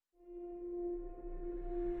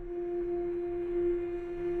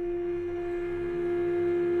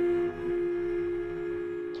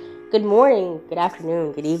Good morning, good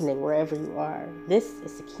afternoon, good evening, wherever you are. This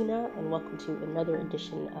is Sakina, and welcome to another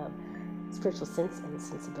edition of Spiritual Sense and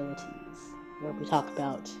Sensibilities, where we talk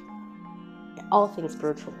about all things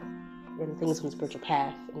spiritual and things from the spiritual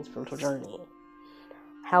path and spiritual journey.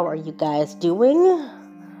 How are you guys doing?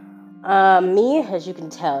 Me, as you can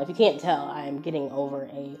tell, if you can't tell, I am getting over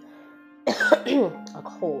a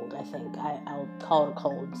cold. I think I'll call it a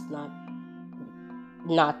cold. It's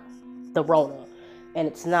not the Rona. And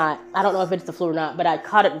it's not, I don't know if it's the flu or not, but I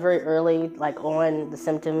caught it very early, like on the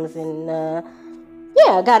symptoms, and I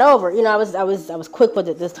got over it. I was quick with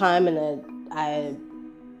it this time, and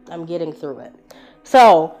I'm getting through it.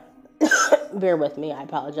 So bear with me. I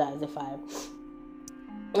apologize if I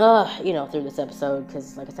through this episode,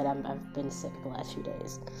 because like I said, I've been sick the last few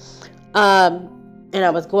days. And I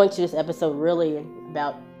was going to this episode really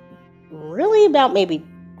about maybe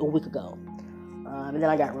a week ago. And then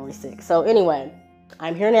I got really sick. So anyway,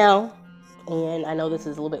 I'm here now, and I know this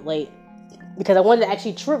is a little bit late because I wanted to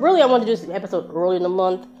actually, I wanted to do this episode early in the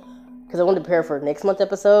month because I wanted to prepare for next month's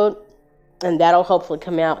episode, and that'll hopefully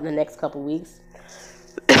come out in the next couple weeks.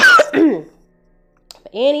 But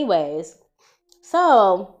anyways,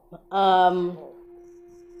 so,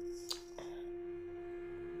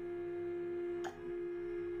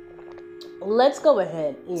 let's go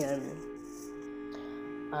ahead and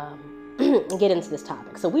get into this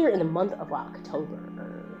topic. So we are in the month of October.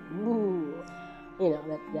 Ooh,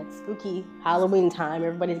 that's spooky Halloween time.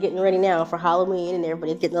 Everybody's getting ready now for Halloween, and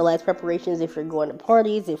everybody's getting the last preparations. If you're going to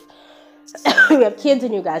parties, if you have kids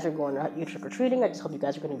and you guys are going to trick or treating, I just hope you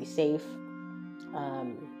guys are going to be safe.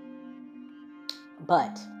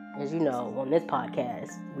 But as you know, on this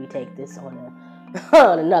podcast, we take this on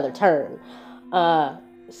another turn.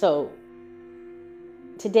 So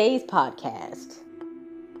today's podcast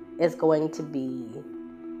is going to be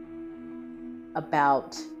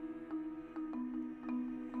about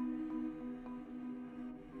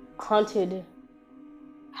haunted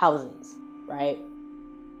houses, right?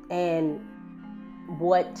 And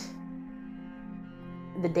what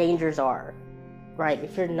the dangers are, right?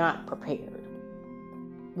 If you're not prepared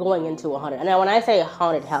going into a haunted. Now, when I say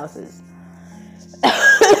haunted houses,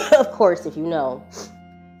 of course, if you know,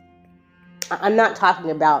 I'm not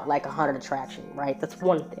talking about like a haunted attraction, right? That's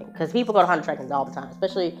one thing, because people go to haunted attractions all the time,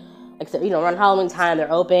 especially except around Halloween time.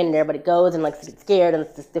 They're open and everybody goes and like gets scared, and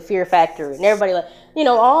it's the fear factor, and everybody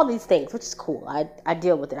all these things, which is cool. I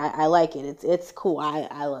deal with it. I like it. It's cool.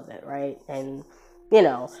 I love it, right? And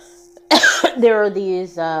there are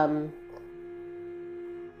these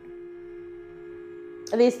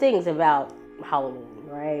things about Halloween,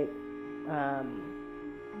 right?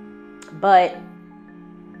 But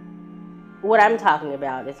what I'm talking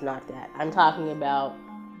about is not that. I'm talking about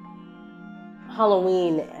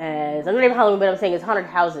Halloween as, I'm not even Halloween, but I'm saying it's haunted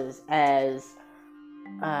houses as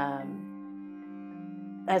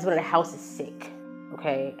when a house is sick,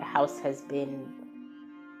 okay? A house has been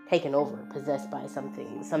taken over, possessed by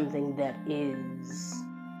something that is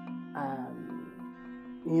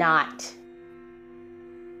not,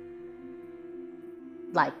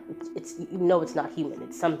 like, it's not human.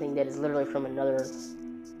 It's something that is literally from another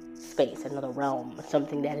space, another realm,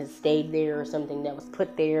 something that has stayed there, or something that was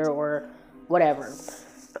put there, or whatever.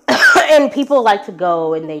 And people like to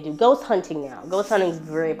go and they do ghost hunting now. Ghost hunting is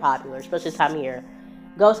very popular, especially this time of year.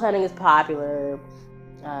 Ghost hunting is popular.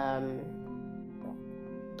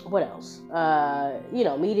 What else?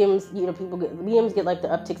 Mediums. Mediums get like the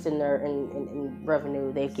upticks in their in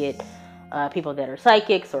revenue. They get people that are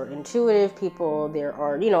psychics or intuitive people. There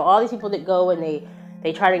are all these people that go and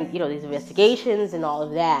they try to these investigations and all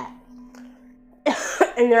of that.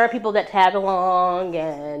 And there are people that tag along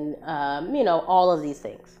and all of these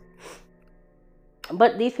things.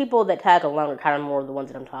 But these people that tag along are kind of more the ones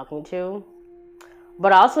that I'm talking to.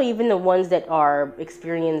 But also even the ones that are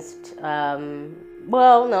experienced,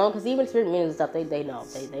 because even experienced mediums and stuff, they know.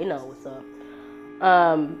 They know what's up.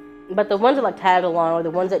 But the ones that like tag along, or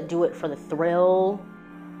the ones that do it for the thrill,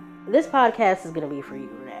 this podcast is going to be for you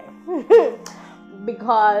today.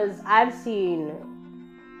 Because I've seen,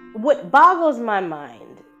 what boggles my mind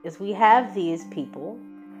is we have these people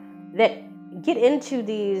that get into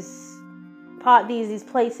these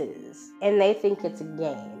places and they think it's a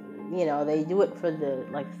game. They do it for the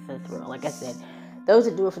thrill. Like I said, those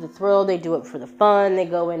that do it for the thrill, they do it for the fun. They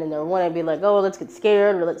go in and they want to be like, oh, let's get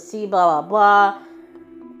scared, or let's see, blah, blah, blah.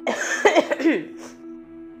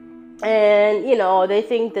 And, they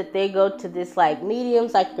think that they go to this, like, medium,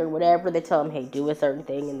 psychic, or whatever. They tell them, hey, do a certain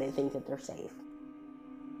thing, and they think that they're safe.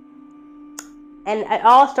 And it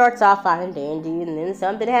all starts off fine and dandy, and then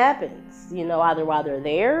something happens, either while they're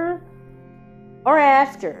there or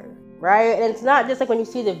after. right? And it's not just like when you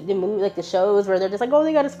see the movie, like the shows where they're just like, oh,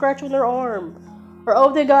 they got a scratch on their arm, or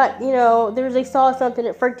oh, they got, they saw something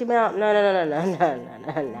that freaked them out. No, no, no, no, no,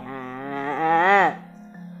 no, no,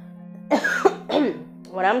 no.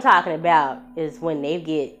 What I'm talking about is when they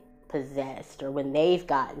get possessed, or when they've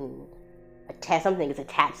gotten something has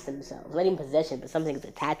attached themselves. Not even possession, but something has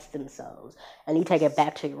attached themselves, and you take it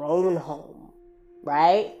back to your own home,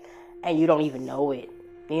 right? And you don't even know it.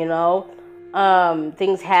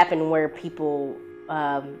 Things happen where people,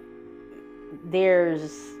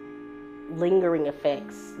 there's lingering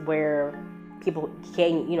effects where people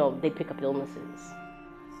can, they pick up illnesses.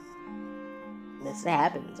 This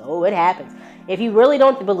happens. Oh, it happens. If you really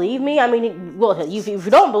don't believe me, if you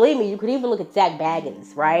don't believe me, you could even look at Zach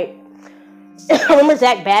Baggins, right? Remember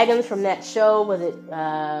Zach Baggins from that show? Was it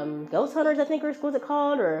Ghost Hunters, I think, or was it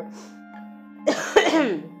called? Or I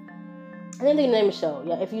didn't think the name of the show.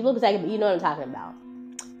 Yeah, if you look at Zach, you know what I'm talking about.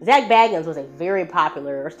 Zach Baggins was a very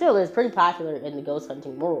popular, or still is pretty popular in the ghost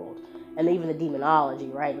hunting world, and even the demonology,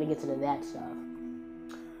 right? We get into that stuff.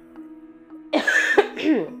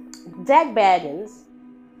 Zach Baggins,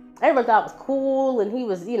 everyone thought was cool, and he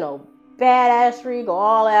was, badassery, go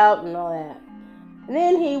all out and all that. And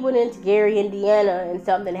then he went into Gary, Indiana, and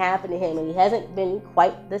something happened to him, and he hasn't been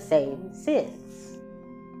quite the same since.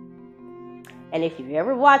 And if you've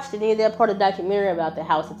ever watched any of that part of the documentary about the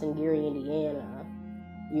house that's in Gary, Indiana,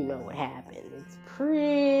 you know what happened. It's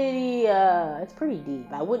pretty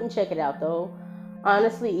deep. I wouldn't check it out, though.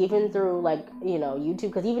 Honestly, even through, YouTube,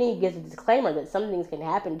 because even he gives a disclaimer that some things can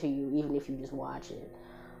happen to you even if you just watch it.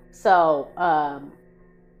 So,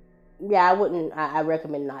 yeah, I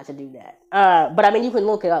recommend not to do that. But, you can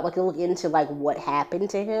look it up, look into, what happened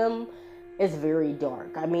to him. It's very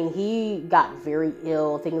dark. He got very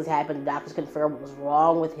ill. Things happened. The doctors confirmed what was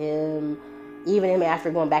wrong with him. Even him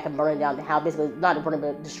after going back and burning down the house, basically not burning,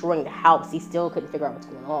 but destroying the house, he still couldn't figure out what's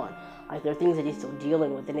going on. There are things that he's still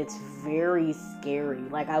dealing with, and it's very scary.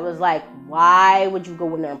 I was like, why would you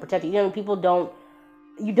go in there and protect it? People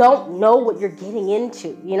you don't know what you're getting into,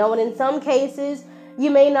 and in some cases,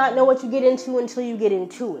 you may not know what you get into until you get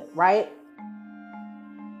into it, right?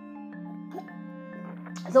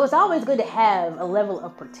 So it's always good to have a level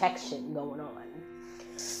of protection going on.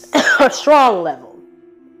 A strong level.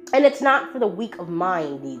 And it's not for the weak of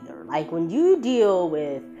mind either. When you deal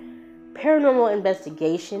with paranormal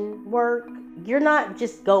investigation work, you're not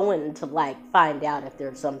just going to find out if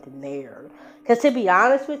there's something there. Because to be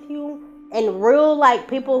honest with you, in real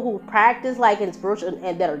people who practice in spiritual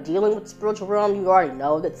and that are dealing with the spiritual realm, you already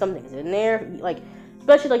know that something's in there.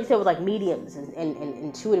 Especially like you said with mediums and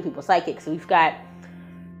intuitive people, psychics. So we've got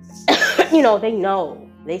they know,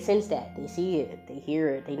 they sense that, they see it, they hear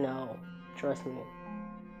it, they know. Trust me.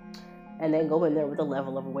 And then go in there with a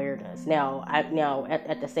level of awareness. Now, at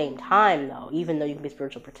the same time, though, even though you can be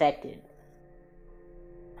spiritually protected.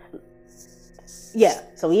 Yeah,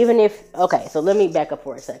 so even if... Okay, so let me back up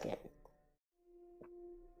for a second.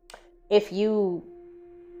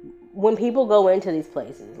 When people go into these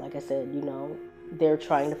places, like I said, they're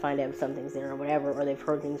trying to find out if something's there or whatever, or they've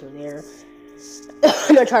heard things are there.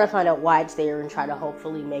 They're trying to find out why it's there and try to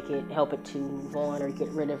hopefully help it to move on or get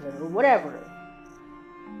rid of it or whatever.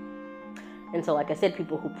 And so, like I said,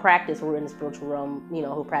 people who practice, who are in the spiritual realm,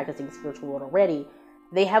 who practice in the spiritual world already,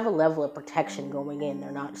 they have a level of protection going in.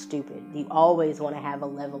 They're not stupid. You always want to have a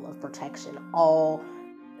level of protection all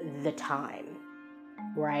the time,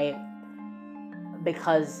 right? But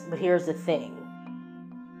here's the thing.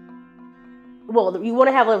 Well, you want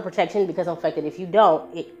to have a level of protection because of the fact that if you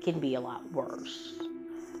don't, it can be a lot worse.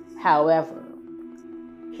 However,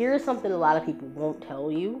 here's something a lot of people won't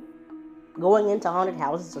tell you. Going into haunted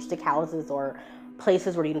houses or stick houses or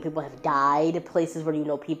places where people have died, places where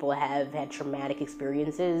people have had traumatic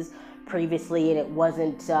experiences previously and it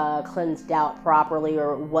wasn't cleansed out properly,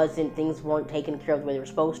 or things weren't taken care of the way they were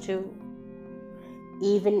supposed to.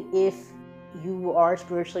 Even if you are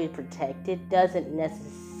spiritually protected, doesn't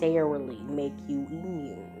necessarily make you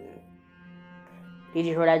immune. Did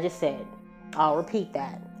you hear what I just said? I'll repeat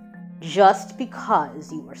that. Just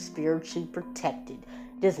because you are spiritually protected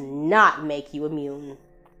does not make you immune.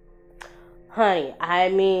 Honey,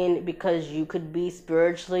 because you could be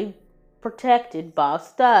spiritually protected,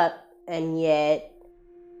 boxed up, and yet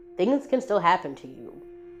things can still happen to you.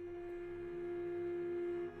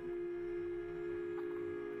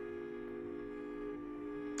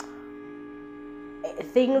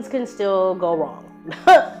 Things can still go wrong.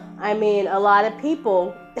 A lot of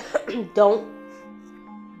people don't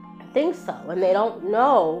think so, and they don't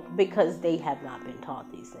know because they have not been taught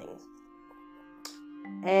these things.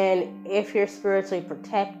 And if you're spiritually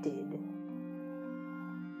protected,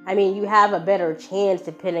 I mean, you have a better chance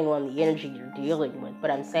depending on the energy you're dealing with. What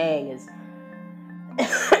I'm saying is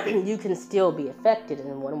you can still be affected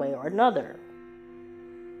in one way or another.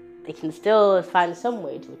 It can still find some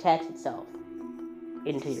way to attach itself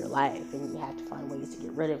into your life, and you have to find ways to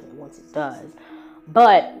get rid of it once it does.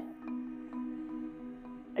 But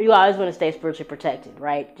you always want to stay spiritually protected,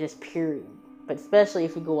 right? Just period. But especially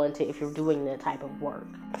if you're doing that type of work.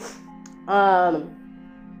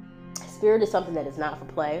 Spirit is something that is not for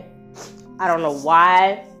play. I don't know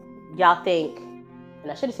why y'all think,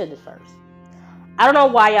 and I should have said this first. I don't know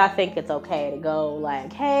why y'all think it's okay to go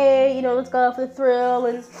like, hey, let's go for the thrill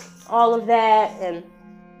and all of that. And,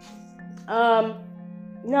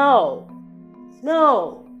 no,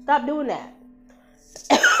 stop doing that.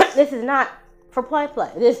 This is not for play.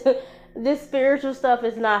 This spiritual stuff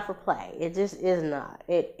is not for play. It just is not.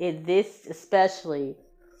 This especially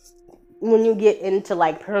when you get into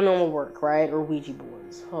like paranormal work, right? Or Ouija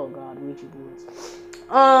boards. Oh God, Ouija boards.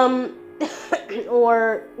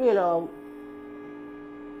 Or,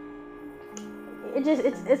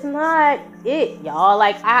 it's not it, y'all.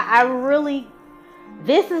 Like I really,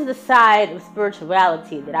 this is the side of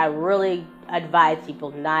spirituality that I really advise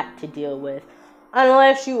people not to deal with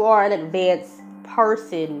unless you are an advanced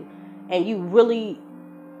person and you really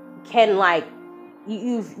can, like,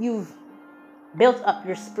 you've built up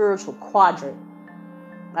your spiritual quadrant,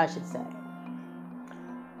 I should say.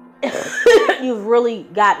 You've really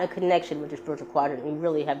got a connection with your spiritual quadrant, and you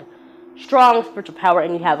really have strong spiritual power,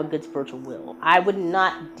 and you have a good spiritual will. I would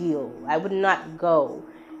not go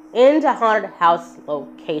into haunted house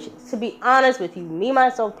locations. To be honest with you, me,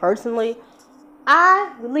 myself, personally,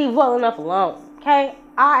 I leave well enough alone, okay?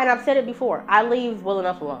 And I've said it before, I leave well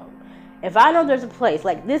enough alone. If I know there's a place,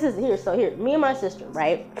 like this is here, so here, me and my sister,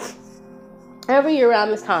 right? Every year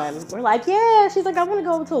around this time, we're like, yeah, she's like, I want to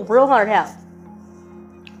go to a real haunted house.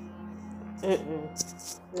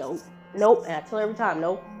 Nope. And I tell her every time,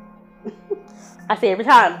 nope. I say every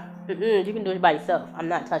time, you can do it by yourself. I'm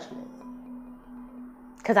not touching it.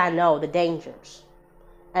 Because I know the dangers.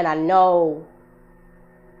 And I know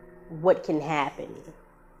what can happen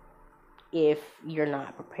if you're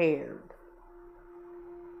not prepared.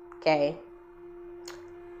 Okay?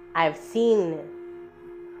 I've seen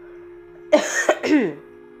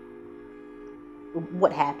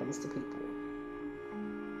what happens to people.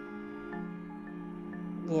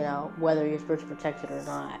 Whether you're spiritually protected or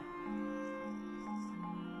not.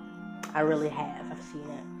 I really have. I've seen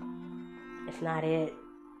it. It's not it.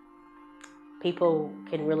 People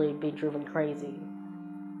can really be driven crazy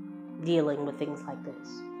dealing with things like this.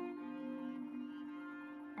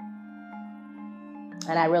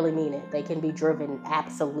 And I really mean it. They can be driven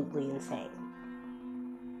absolutely insane.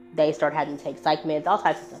 They start having to take psych meds, all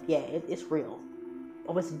types of stuff. Yeah, it's real.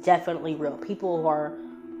 Oh, it's definitely real. People who are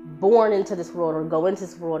born into this world or go into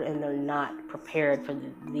this world and they're not prepared for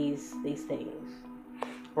these things,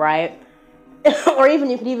 right? Or even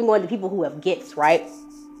you could even go into people who have gifts, right?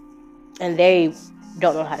 And they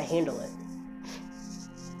don't know how to handle it.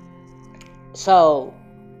 So,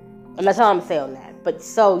 and that's all I'm saying on that. But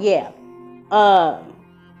so yeah,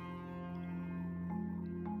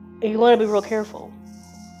 you want to be real careful.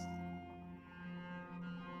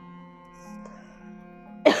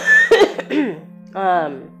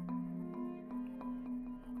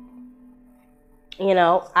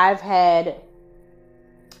 I've had,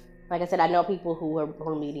 like I said, I know people who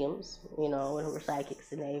are mediums, and who are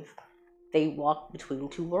psychics, and they walk between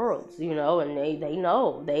two worlds, and they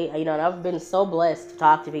know, and I've been so blessed to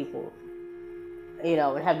talk to people,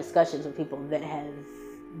 and have discussions with people that have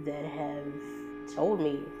told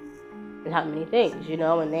me how many things,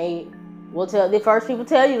 and they will the first people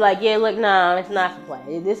tell you, like, yeah, look, nah, it's not for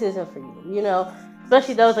play. This isn't for you,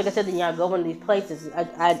 Especially those, like I said, that y'all go into these places.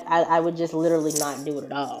 I would just literally not do it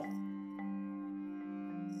at all.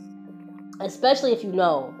 Especially if you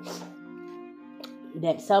know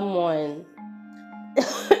that someone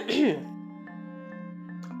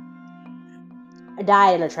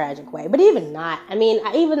died in a tragic way. But even not. I mean,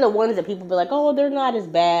 even the ones that people be like, oh, they're not as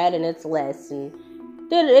bad and it's less. And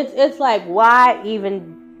then it's like, why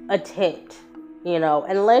even attempt?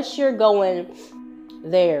 Unless you're going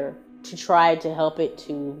there to try to help it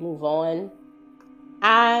to move on,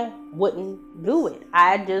 I wouldn't do it.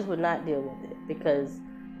 I just would not deal with it, because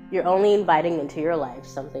you're only inviting into your life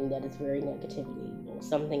something that is very negativity,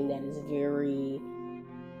 something that is very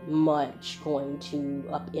much going to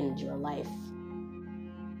upend your life,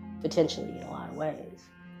 potentially in a lot of ways.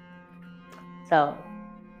 So,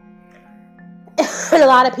 and a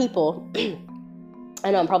lot of people, I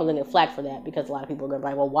know I'm probably going to get flack for that, because a lot of people are going to be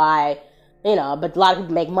like, well, why You know, but a lot of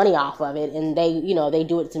people make money off of it, and they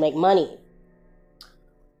do it to make money.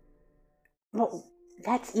 Well,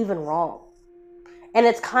 that's even wrong. And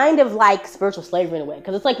it's kind of like spiritual slavery in a way,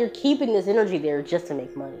 because it's like you're keeping this energy there just to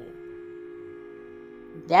make money.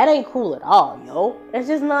 That ain't cool at all, yo. It's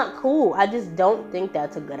just not cool. I just don't think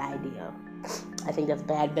that's a good idea. I think that's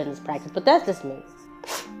bad business practice, but that's just me.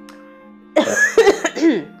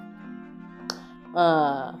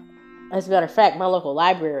 As a matter of fact, my local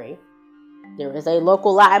library, there is a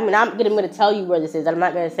local library. I mean, I'm going to tell you where this is. I'm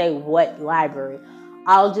not going to say what library.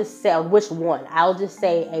 I'll just say which one. I'll just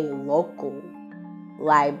say a local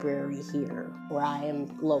library here where I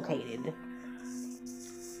am located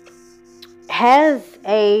has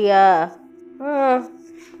a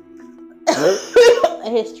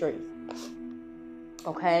history.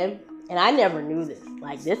 Okay? And I never knew this.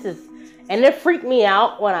 Like, this is... And it freaked me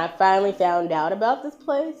out when I finally found out about this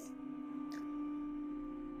place.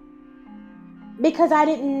 Because I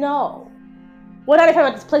didn't know. Well, not I found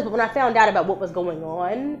out this place, but when I found out about what was going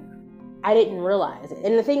on, I didn't realize it.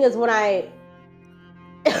 And the thing is, when I...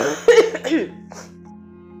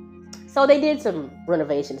 So they did some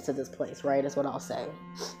renovations to this place, right? That's what I'll say.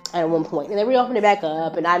 At one point. And they reopened it back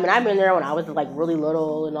up. And I mean, I've been there when I was like really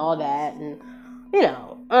little and all that. And, you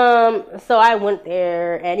know. So I went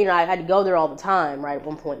there and, you know, I had to go there all the time, right? At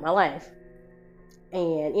one point in my life.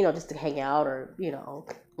 And, you know, just to hang out or, you know,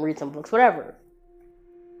 read some books, whatever.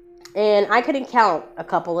 And I couldn't count a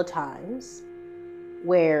couple of times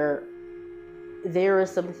where there are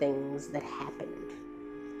some things that happened.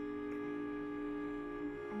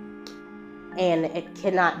 And it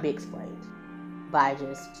cannot be explained by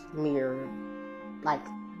just mere, like,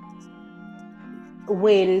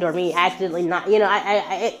 wind or me accidentally not, you know,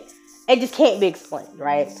 it just can't be explained,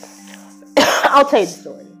 right? I'll tell you the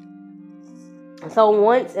story. So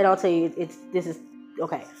once, and I'll tell you,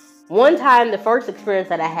 okay. One time, the first experience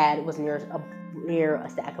that I had was near a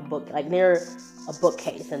stack of books, like near a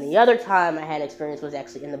bookcase. And the other time I had experience was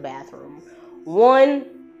actually in the bathroom.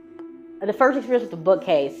 The first experience with the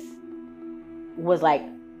bookcase was like,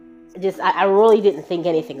 I really didn't think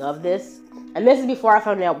anything of this. And this is before I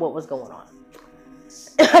found out what was going on.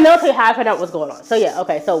 And I'll tell you how I found out what was going on. So yeah,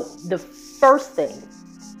 okay, so the first thing,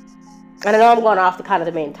 and I know I'm going off the kind of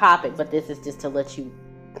the main topic, but this is just to let you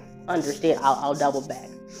understand. I'll double back.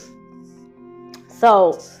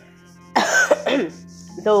 So, the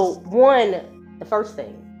first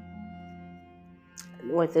thing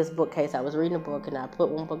with this bookcase, I was reading a book and I put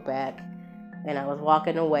one book back and I was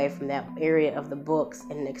walking away from that area of the books,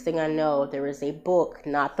 and next thing I know, there is a book,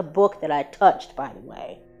 not the book that I touched, by the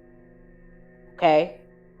way. Okay?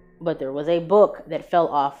 But there was a book that fell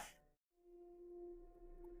off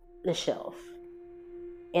the shelf.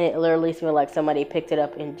 And it literally seemed like somebody picked it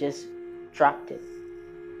up and just dropped it.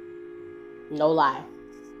 No lie.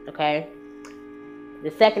 Okay?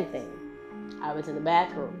 The second thing, I was in the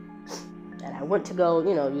bathroom. And I went to go,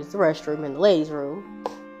 you know, use the restroom in the ladies' room.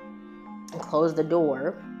 And closed the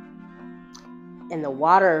door. And the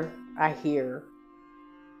water I hear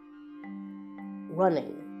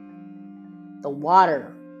running. The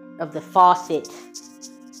water of the faucet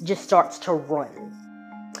just starts to run.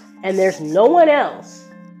 And there's no one else.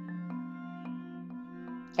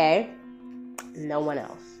 Okay? No one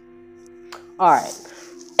else. Alright.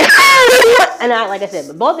 And like I said,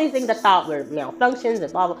 but both these things I thought were malfunctions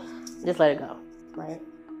and blah, blah. Just let it go. Right?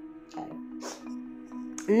 Okay.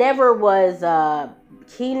 Never was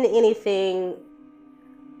keen to anything.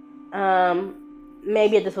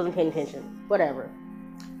 Maybe I just wasn't paying attention. Whatever.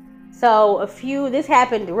 So this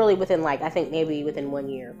happened really within I think maybe within 1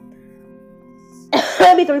 year.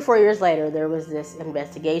 Maybe 3-4 years later, there was this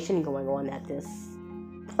investigation going on at this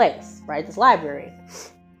place, right? This library.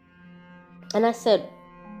 And I said,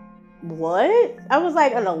 what? I was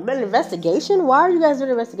like, an investigation? Why are you guys doing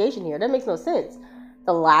an investigation here? That makes no sense.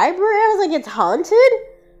 The library? I was like, it's haunted?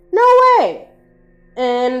 No way.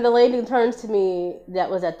 And the lady turns to me that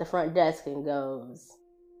was at the front desk and goes,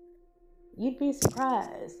 you'd be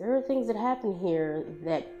surprised. There are things that happen here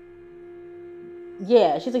that...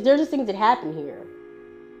 Yeah, she's like, there's just things that happen here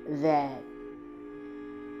that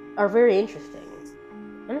are very interesting.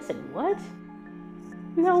 And I said, what?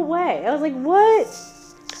 No way. I was like, what?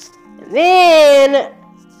 And then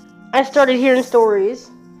I started hearing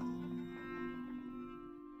stories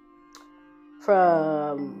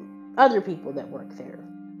from other people that work there.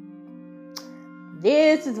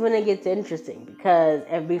 This is when it gets interesting, because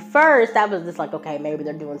at first I was just like, okay, maybe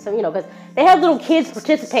they're doing some, because they have little kids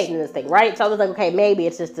participating in this thing, right? So I was like, okay, maybe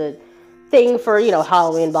it's just a thing for,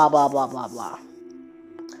 Halloween, blah, blah, blah, blah, blah.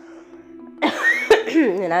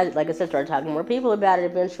 And I, like I said, started talking to more people about it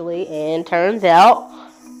eventually, and turns out,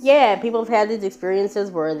 yeah, people have had these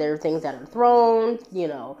experiences where there are things that are thrown,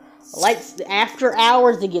 like after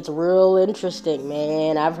hours, it gets real interesting,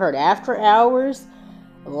 man. I've heard after hours,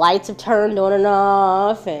 lights have turned on and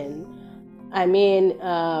off, and I mean,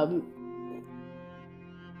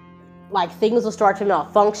 like things will start to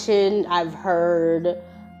malfunction. I've heard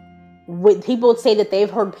people say that they've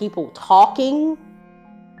heard people talking.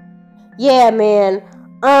 Yeah, man.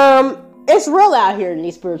 It's real out here in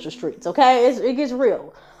these spiritual streets, okay? It gets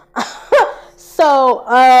real. So,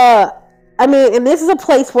 I mean, and this is a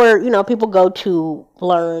place where, people go to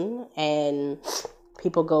learn and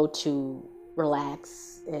people go to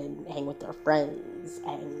relax and hang with their friends,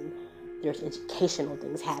 and there's educational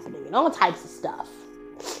things happening and all types of stuff.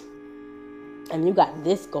 And you got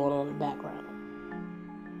this going on in the background.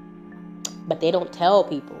 But they don't tell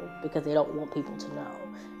people because they don't want people to know.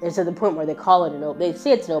 And to the point where they call it they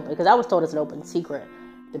say it's an open, because I was told it's an open secret.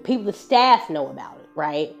 The staff know about it,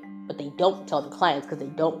 right? But they don't tell the clients because they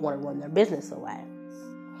don't want to run their business away.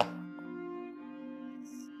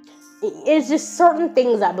 It's just certain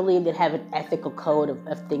things I believe that have an ethical code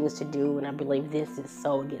of things to do, and I believe this is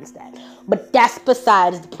so against that. But that's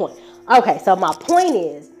besides the point. Okay, so my point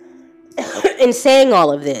is, in saying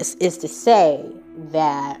all of this, is to say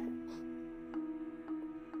that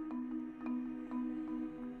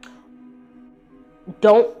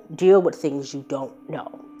don't deal with things you don't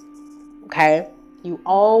know. Okay? You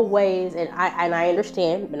always, and I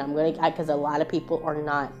understand, but I'm gonna, because a lot of people are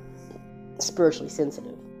not spiritually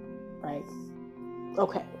sensitive, right?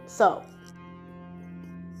 Okay, so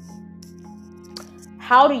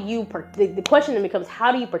how do you? The question then becomes,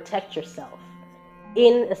 how do you protect yourself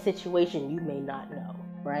in a situation you may not know,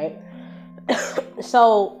 right?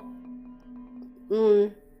 So,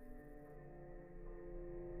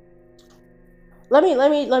 Let me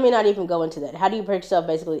not even go into that. How do you protect yourself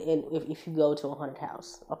basically if you go to a haunted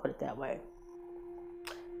house? I'll put it that way.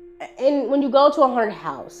 And when you go to a haunted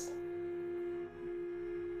house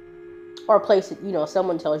or a place that,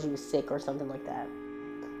 someone tells you is sick or something like that,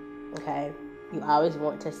 okay, you always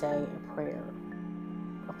want to say a prayer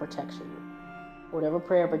of protection. Whatever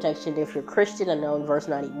prayer of protection. If you're Christian, I know verse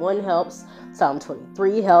 91 helps. Psalm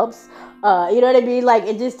 23 helps. You know what I mean? Like,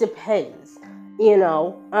 it just depends,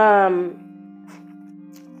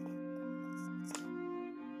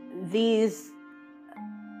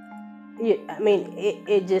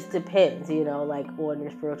 it just depends, like on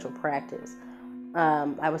your spiritual practice.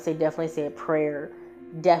 I would say definitely say a prayer.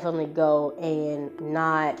 Definitely go and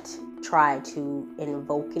not try to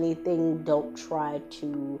invoke anything. Don't try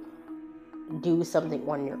to do something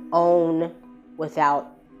on your own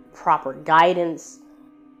without proper guidance.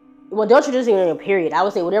 Well, don't you do anything in a period. I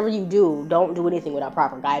would say whatever you do, don't do anything without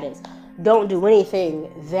proper guidance. Don't do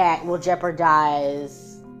anything that will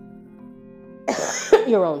jeopardize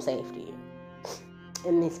your own safety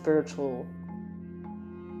in the spiritual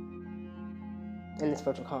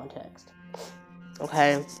context.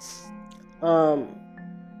 Okay.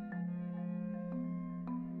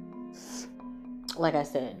 Like I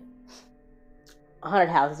said, 100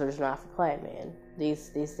 houses are just not for play, man. These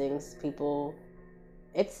things, people,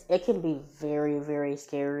 it can be very, very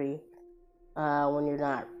scary when you're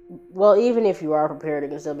not. Well, even if you are prepared, it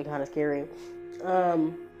can still be kind of scary.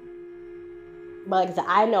 But like I said,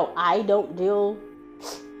 I know I don't deal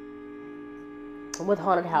with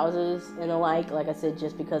haunted houses and the like I said,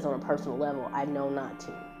 just because on a personal level, I know not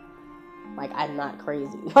to. Like, I'm not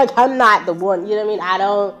crazy. Like, I'm not the one, you know what I mean? I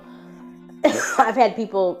don't, I've had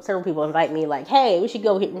several people invite me like, hey, we should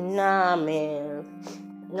go here. Nah, man.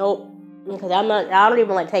 Nope. Because I don't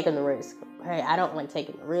even like taking the risk. Hey, I don't like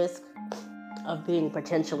taking the risk of being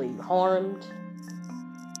potentially harmed.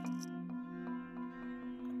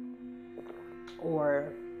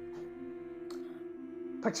 Or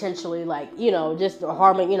potentially, like, just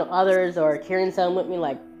harming, others or carrying something with me.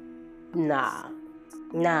 Like, nah,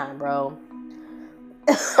 bro.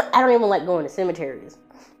 I don't even like going to cemeteries.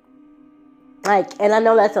 Like, and I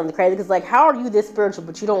know that sounds crazy because, like, how are you this spiritual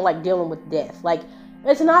but you don't like dealing with death? Like,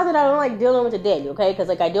 it's not that I don't like dealing with the dead, okay? Because,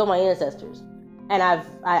 like, I deal with my ancestors, and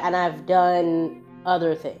I've done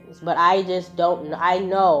other things, but I just don't. I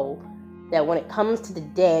know that when it comes to the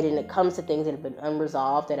dead and it comes to things that have been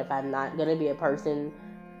unresolved, that if I'm not going to be a person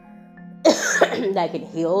that can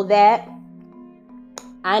heal that,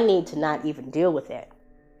 I need to not even deal with that.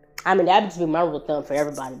 I mean, that would just be my rule of thumb for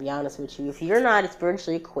everybody, to be honest with you. If you're not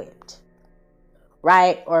spiritually equipped,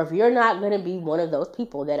 right? Or if you're not going to be one of those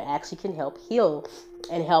people that actually can help heal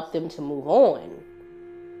and help them to move on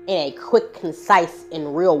in a quick, concise,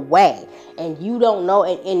 and real way, and you don't know,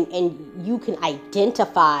 and you can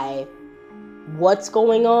identify what's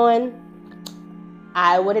going on,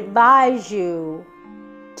 I would advise you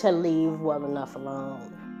to leave well enough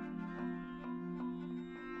alone.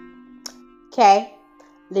 Okay?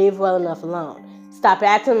 Leave well enough alone. Stop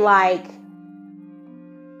acting like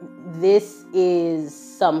this is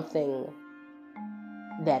something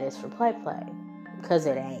that is for play, because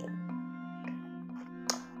it ain't.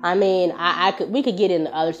 I mean, we could get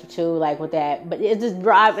into other stuff too, like with that, but it's just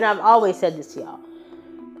drive. And I've always said this to y'all: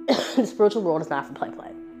 the spiritual world is not for play.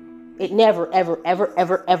 It never, ever, ever,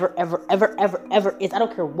 ever, ever, ever, ever, ever, ever is. I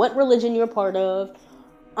don't care what religion you're a part of.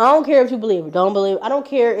 I don't care if you believe or don't believe. I don't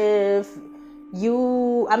care if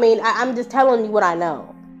you. I mean, I'm just telling you what I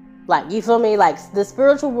know. Like, you feel me? Like, the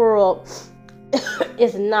spiritual world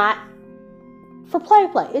is not for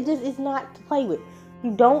play. It just is not to play with.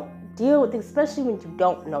 You don't deal with it, especially when you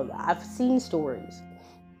don't know y'all. I've seen stories.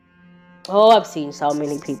 Oh, I've seen so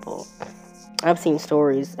many people. I've seen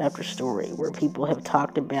stories after story where people have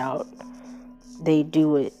talked about they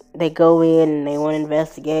do it. They go in and they want to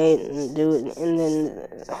investigate and do it, and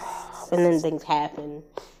then things happen.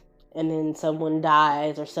 And then someone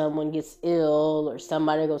dies, or someone gets ill, or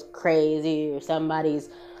somebody goes crazy, or somebody's,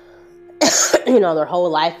 their whole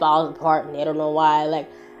life falls apart and they don't know why. Like,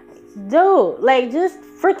 dude, like, just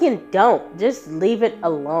freaking don't. Just leave it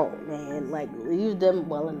alone, man. Like, leave them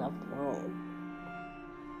well enough alone.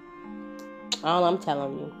 All I'm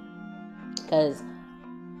telling you. Because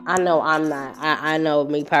I know I'm not. I know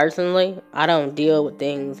me personally, I don't deal with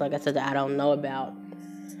things, like I said, that I don't know about.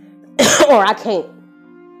 Or I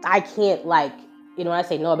can't, like, when I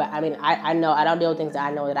say know about, I mean, I know, I don't deal with things that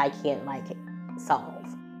I know that I can't, like, solve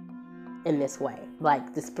in this way.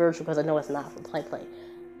 Like, the spiritual, because I know it's not for play.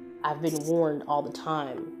 I've been warned all the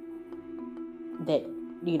time that,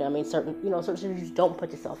 certain situations you don't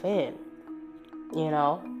put yourself in,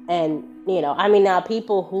 and, now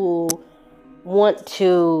people who want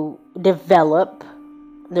to develop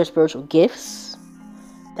their spiritual gifts,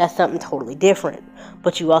 that's something totally different.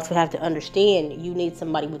 But you also have to understand, you need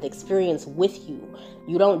somebody with experience with you.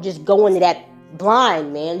 You don't just go into that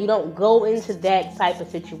blind, man. You don't go into that type of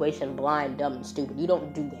situation blind, dumb, and stupid. You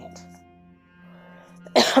don't do that.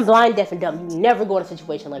 Blind, deaf, and dumb. You never go in a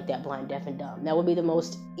situation like that, blind, deaf, and dumb. That would be the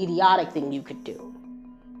most idiotic thing you could do.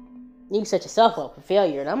 You can set yourself up for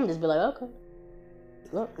failure, and I'm going to just be like, okay.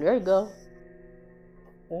 Look, there you go.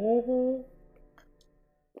 Mm-hmm.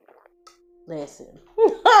 Listen.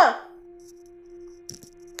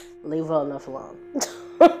 Leave well enough alone.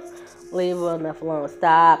 Leave well enough alone.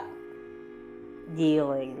 Stop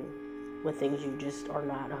dealing with things you just are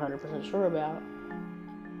not 100% sure about.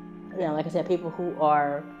 Now, like I said, people who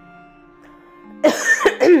are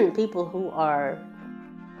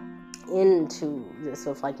into this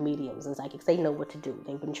of like mediums and psychics, they know what to do.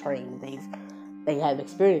 They've been trained. They have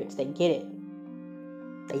experience. They get it.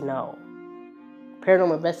 They know.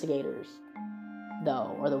 Paranormal investigators,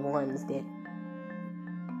 though, are the ones that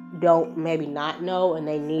don't maybe not know, and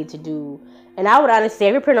they need to do. And I would honestly say,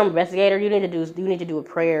 if you're a paranormal investigator, you need to do a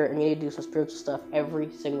prayer, and you need to do some spiritual stuff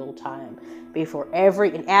every single time, before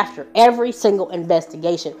every and after every single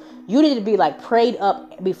investigation. You need to be like prayed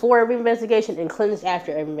up before every investigation and cleansed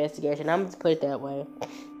after every investigation. I'm just put it that way.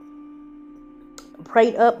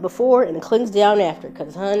 Prayed up before and cleansed down after,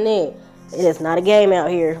 because honey, it is not a game out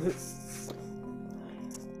here.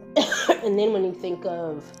 And then when you think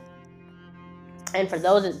of, and for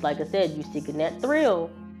those that, like I said, you seeking that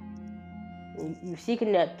thrill. You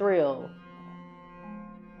seeking that thrill.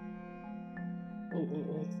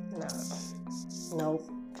 No,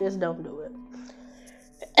 just don't do it.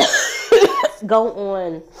 Go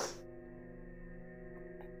on.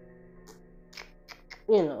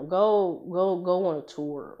 Go on a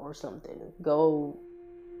tour or something. Go,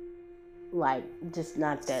 like, just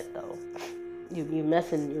not that though. You're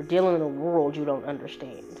dealing in a world you don't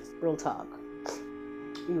understand. Real talk.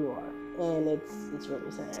 You are. And it's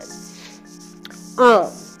really sad.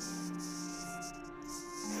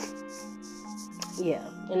 Yeah.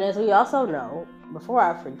 And as we also know, before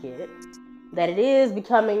I forget, that it is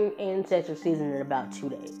becoming ancestor season in about 2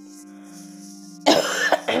 days.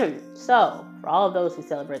 So, for all of those who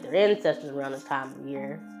celebrate their ancestors around this time of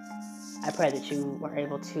year, I pray that you are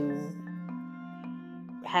able to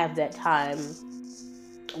have that time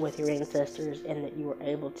with your ancestors, and that you are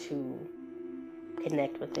able to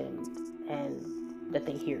connect with them, and that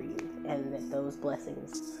they hear you, and that those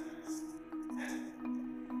blessings,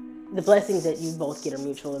 the blessings that you both get are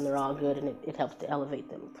mutual, and they're all good, and it helps to elevate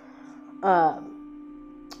them.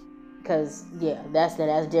 Because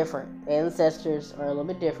that's different. Ancestors are a little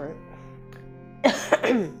bit different.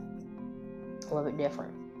 A little bit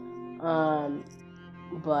different.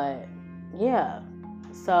 But yeah,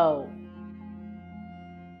 so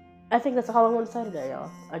I think that's all I want to say today, y'all.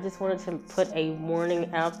 I just wanted to put a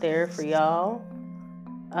warning out there for y'all.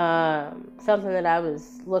 Something that I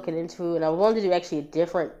was looking into, and I wanted to do actually a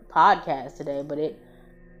different podcast today, but it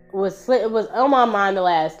was on my mind the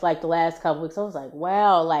last couple weeks. I was like,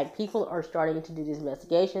 wow, like people are starting to do these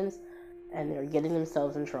investigations, and they're getting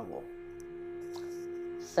themselves in trouble.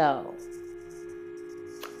 So,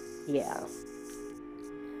 yeah,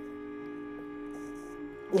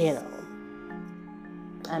 you know,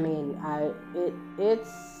 I mean,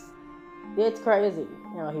 it's crazy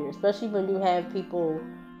out here, especially when you have people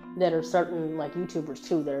that are certain like YouTubers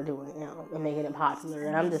too that are doing it now and making it popular.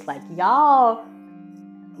 And I'm just like, y'all,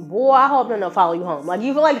 boy, I hope nothing follow you home. Like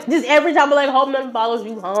you feel like just every time, I hope nothing follows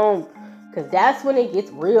you home, because that's when it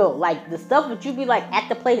gets real. Like the stuff that you be like at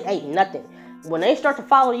the place ain't nothing. When they start to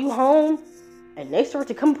follow you home and they start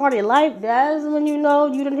to come part of your life, that's when you know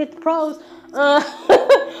you done hit the pros.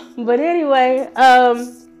 But anyway,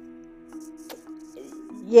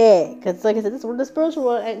 yeah, because like I said, the spiritual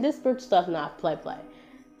world, and this spiritual stuff not play.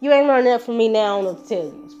 You ain't learned that from me now. I don't know what to tell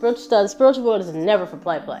you. The spiritual world is never for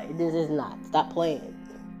play. This is not. Stop playing.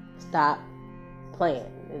 Stop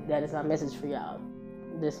playing. That is my message for y'all.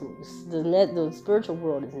 The spiritual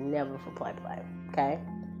world is never for play. Okay,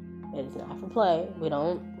 it is not for play. We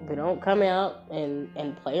don't come out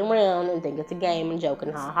and play around and think it's a game and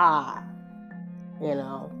joking, ha. You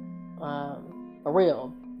know, for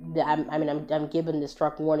real. I'm giving this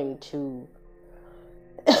struck warning to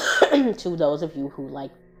to those of you who like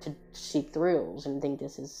to seek thrills and think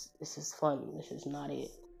this is fun. This is not it.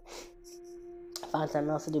 Find something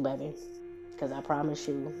else to do, baby. Because I promise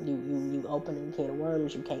you open a can of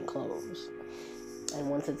worms you can't close. And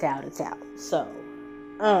once it's out, it's out. So,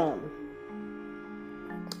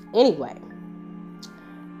 anyway,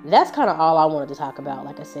 that's kind of all I wanted to talk about.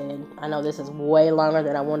 Like I said, I know this is way longer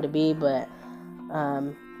than I wanted to be, but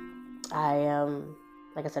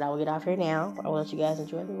like I said, I will get off here now. I will let you guys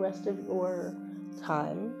enjoy the rest of your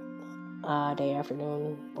time, day,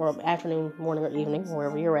 afternoon, morning, or evening,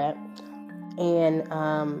 wherever you're at. And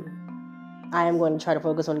I am going to try to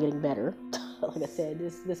focus on getting better. Like I said,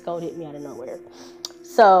 this cold hit me out of nowhere.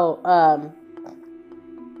 So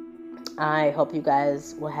I hope you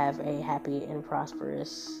guys will have a happy and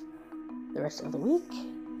prosperous the rest of the week.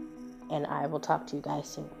 And I will talk to you guys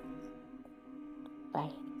soon.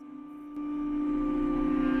 Bye.